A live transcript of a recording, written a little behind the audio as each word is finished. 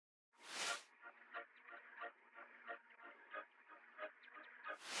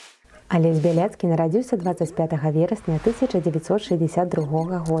Алесь Бяляцкі нарадзіўся 25 верасня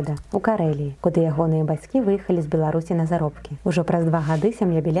 1962 года у Карэліі, куды ягоныя бацькі выехалі з Беларусі на заробкі. Ужо праз 2 гады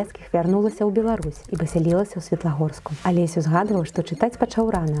сям'я Бяляцкіх вярнулася ў Беларусь і пасялілася ў Светлагорску. Алесь узгадваў, што чытаць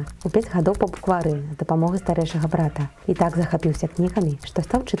пачаў рана, у 5 гадоў па буквары з дапамогай старэйшага брата. І так захапіўся кнігамі, што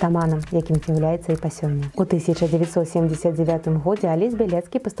стаў чытаманам, якім з'яўляецца і па сёння. У 1979 годзе Алесь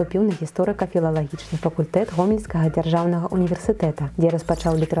Бяляцкі паступіў на гісторыка-філалагічны факультэт Гомельскага дзяржаўнага універсітэта, дзе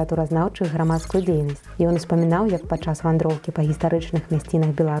распачаў літаратуразнаўчую грамадскую дзейнасць. Ён успамінаў, як падчас вандроўкі па гістарычных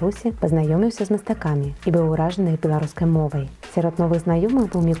мясцінах Беларусі пазнаёміўся з мастакамі і быў уражаны іх беларускай мовай. Сярод новых знаёмых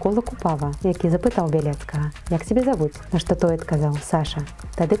быў Мікола Купава, які запытаў Бяляцкага: «Як цябе завуць?» На што той адказаў: «Саша».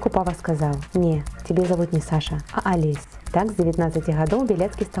 Тады Купава сказаў: «Не, цябе завуць не Саша, а Алесь». Так, з 19 гадоў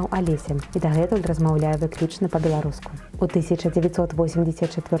Бяляцкі стаў Алесем і дагэтуль размаўляе выключна па-беларуску. У 1984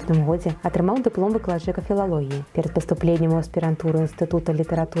 годзе атрымаў дыплом выкладчыка філалогіі. Перад паступленнем у аспірантуру Інстытута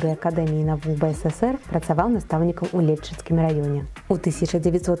літаратуры Акадэміі навук БССР працаваў настаўнікам у Лельчыцкім раёне. У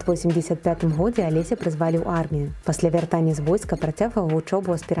 1985 годзе Алеся прызвалі ў армію. Пасля вяртання з войска працягваў вучобу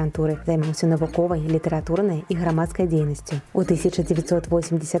ў аспірантуры, займаўся навуковай, літаратурнай і грамадскай дзейнасцю. У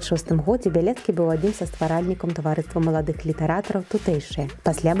 1986 годзе Бяляцкі быў адзін са стваральнікаў таварыства маладых літаратараў тутэйшыя.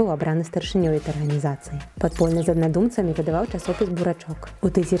 Пасля быў абраны старшынёй этой арганізацыі. Падпольна з аднадумцамі выдаваў часопіс «Бурачок». У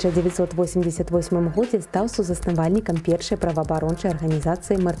 1988 годзе стаў сузаснавальнікам першай праваабарончай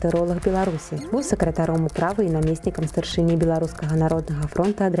арганізацыі «Мартыролаг Беларусі». Быў сакратаром управы і намеснікам старшыні Беларускага народнага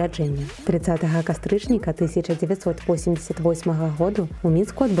фронта адраджэння. 30 кастрычніка 1988 году у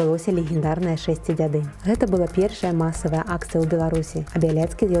Мінску адбылося легендарнае «Шэсце дзяды». Гэта была першая масавая акцыя ў Беларусі, а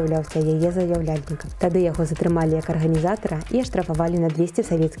Бяляцкі з'яўляўся яе заяўляльнікам. Тады яго затрымалі як арганізатара і аштрафавалі на 200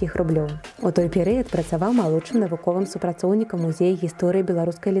 савецкіх рублёў. У той перыяд працаваў малодшым навуковым супрацоўнікам музея гісторыі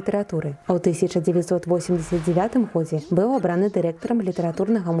беларускай літаратуры. А ў 1989 годзе быў абраны дырэктарам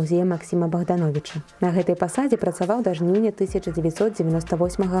літаратурнага музея Максіма Богдановича. На гэтай пасадзе працаваў да жніўня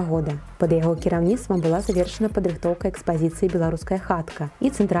 1998 года. Пад яго кіраўніцтвам была завершана падрыхтоўка экспазіцыі «Беларуская хатка»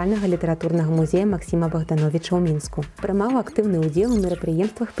 і Цэнтральнага літаратурнага музея Максіма Богдановича ў Мінску. Прымаў актыўны ўдзел у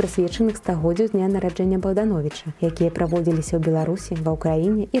мерапрыемствах, прысвечаных стагоддзю з дня нараджэння Богдановича, якія праводзіліся ў Беларусі, ва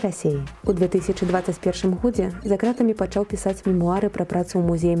ўкраіне і Расіі. У 2021 годзе за кратамі пачаў пісаць мемуары пра працу ў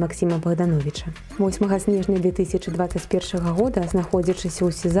музеі Максіма Богдановича. 8 снежня 2021 года, знаходзячыся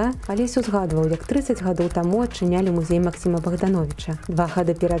ў СІЗА, Алесь узгадваў, як 30 гадоў таму адчынялі музей Максіма Богдановича. 2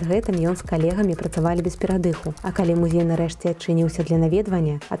 гады перад гэтым ён з калегамі працавалі без перадыху, а калі музей нарэшце адчыніўся для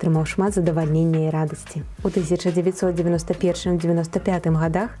наведвання, атрымаў шмат задавальнення і радасці. У 1991-95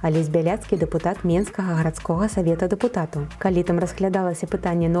 годах Алесь Бяляцкі дэпутат Менскага гарадскога савета дэпутатаў. Калі там разглядалася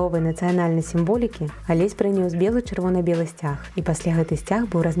пытанне новай нацыянальнай сімволікі, Алесь прынёс белы чырвона-белы сцяг, і пасля гэты сцяг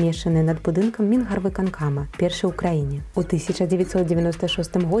быў размешчаны над будынкам Мінгарвыканкама, першы ў краіне. У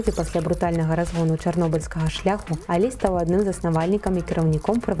 1996 годзе пасля брутальнага разгону чарнобыльскага шляху Алесь стаў адным з заснавальнікам і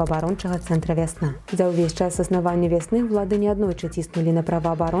кіраўніком праваабарончага цэнтра «Вясна». За ўвесь час заснавання «Вясны» ўлады неаднойчы ціснулі на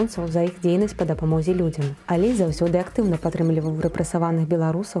праваабаронцаў за іх дзейнасць па дапамозе людзям. Алесь заўсёды актыўна падтрымліваў рэпрэсаваных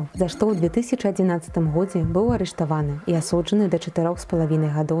беларусаў, за што ў 2011 годзе быў арыштаваны і асуджаны да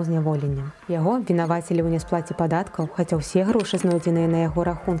 4,5 гадоў зняволення. Яго абвінавацілі ў нясплаце падаткаў, хаця ўсе грошы, знойдзеныя на яго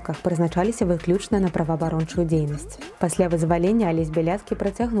рахунках, прызначаліся выключна на праваабарончую дзейнасць. Пасля вызвалення Алесь Бяляцкі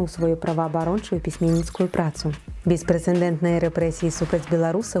працягнуў сваю праваабарончую пісьменніцкую працу. Беспрэцэдэнтныя рэпрэсіі супраць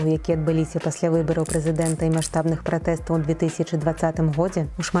беларусаў, якія адбыліся пасля выбараў прэзідэнта і маштабных пратэстаў у 2020 годзе,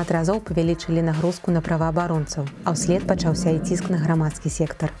 у шмат разоў павялічылі нагрузку на праваабаронцаў, а ўслед пачаўся і ціск на грамадскі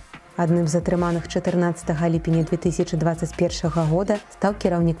сектар. Адным з затрыманых 14 ліпеня 2021 года стаў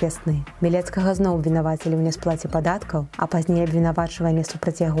кіраўнік «Вясны». Бяляцкага зноў абвінавацілі ў нясплаце падаткаў, а пазней абвінавачванне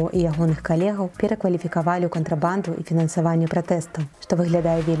супраць яго і ягоных калегаў перакваліфікавалі ў кантрабанду і фінансаванне пратэстаў, што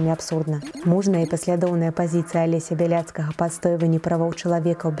выглядае вельмі абсурдна. Мужная і паслядоўная пазіцыя Алеся Бяляцкага па адстойванні правоў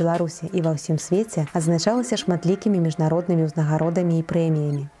чалавека ў Беларусі і ва ўсім свеце адзначалася шматлікімі міжнароднымі ўзнагародамі і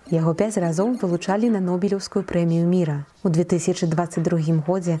прэміямі. Яго 5 разоў вылучалі на Нобелеўскую прэмію міра. У 2022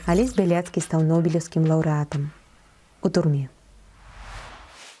 годзе Алесь Бяляцкі стаў нобелеўскім лаўрэатам у турме.